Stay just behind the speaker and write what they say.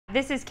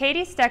This is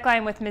Katie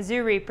Steckline with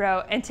Mizzou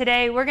Repro, and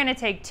today we're going to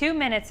take 2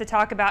 minutes to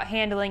talk about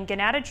handling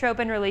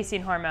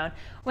gonadotropin-releasing hormone.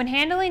 When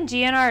handling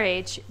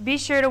GnRH, be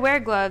sure to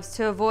wear gloves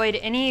to avoid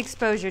any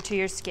exposure to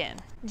your skin.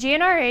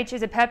 GnRH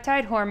is a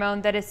peptide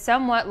hormone that is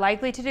somewhat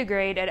likely to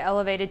degrade at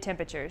elevated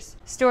temperatures.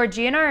 Store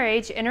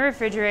GnRH in a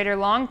refrigerator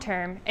long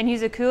term and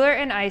use a cooler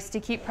and ice to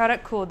keep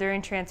product cool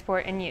during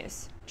transport and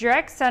use.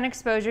 Direct sun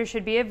exposure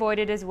should be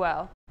avoided as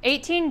well.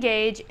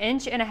 18-gauge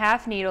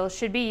 1.5-inch needles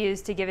should be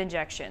used to give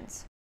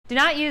injections. Do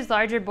not use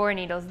larger bore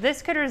needles.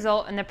 This could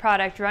result in the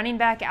product running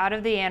back out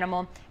of the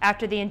animal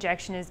after the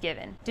injection is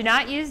given. Do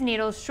not use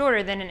needles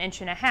shorter than 1.5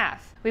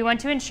 inches. We want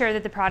to ensure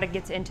that the product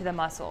gets into the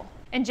muscle.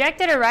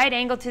 Inject at a right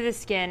angle to the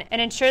skin and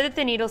ensure that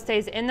the needle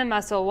stays in the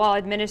muscle while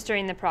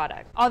administering the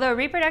product. Although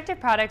reproductive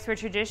products were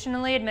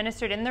traditionally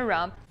administered in the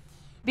rump,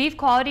 beef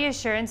quality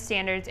assurance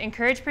standards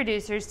encourage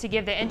producers to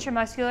give the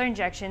intramuscular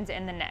injections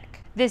in the neck.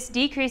 This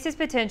decreases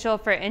potential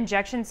for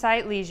injection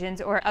site lesions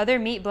or other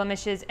meat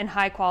blemishes and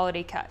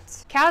high-quality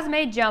cuts. Cows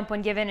may jump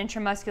when given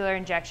intramuscular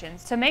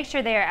injections, so make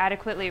sure they are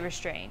adequately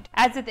restrained.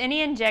 As with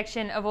any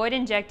injection, avoid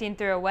injecting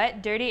through a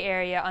wet, dirty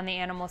area on the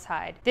animal's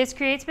hide. This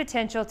creates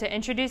potential to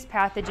introduce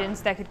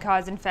pathogens that could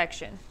cause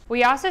infection.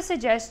 We also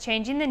suggest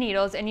changing the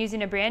needles and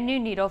using a brand new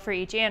needle for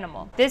each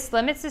animal. This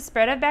limits the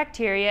spread of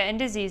bacteria and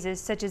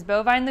diseases such as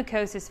bovine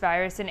leukosis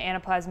virus and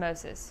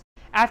anaplasmosis.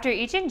 After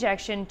each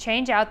injection,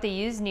 change out the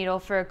used needle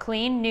for a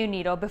clean, new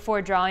needle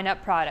before drawing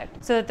up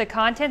product, so that the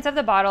contents of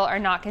the bottle are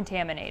not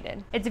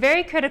contaminated. It's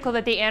very critical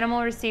that the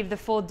animal receive the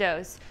full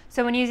dose,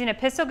 so when using a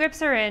pistol grip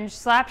syringe,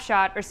 slap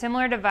shot, or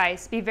similar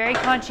device, be very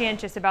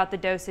conscientious about the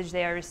dosage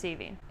they are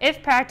receiving.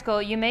 If practical,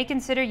 you may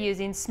consider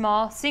using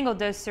small,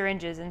 single-dose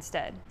syringes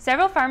instead.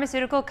 Several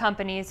pharmaceutical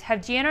companies have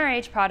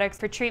GnRH products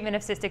for treatment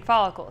of cystic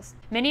follicles.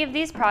 Many of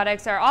these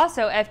products are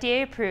also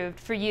FDA approved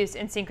for use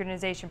in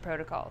synchronization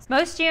protocols.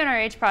 Most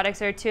GnRH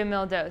products are a 2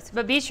 ml dose,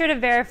 but be sure to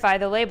verify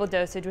the label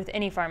dosage with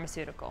any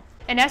pharmaceutical.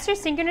 In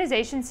Estrus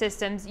synchronization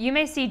systems, you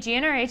may see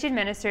GnRH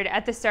administered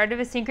at the start of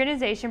a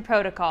synchronization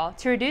protocol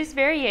to reduce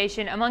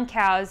variation among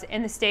cows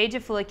in the stage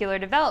of follicular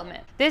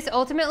development. This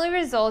ultimately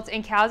results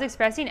in cows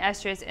expressing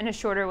estrus in a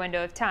shorter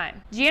window of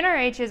time.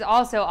 GnRH is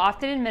also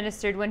often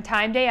administered when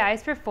timed AI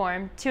is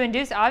performed to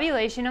induce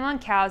ovulation among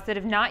cows that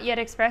have not yet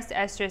expressed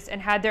estrus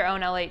and had their own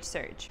LH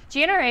surge.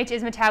 GnRH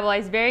is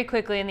metabolized very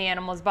quickly in the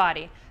animal's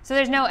body, so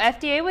there's no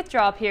FDA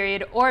withdrawal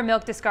period or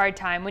milk discard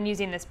time when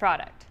using this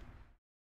product.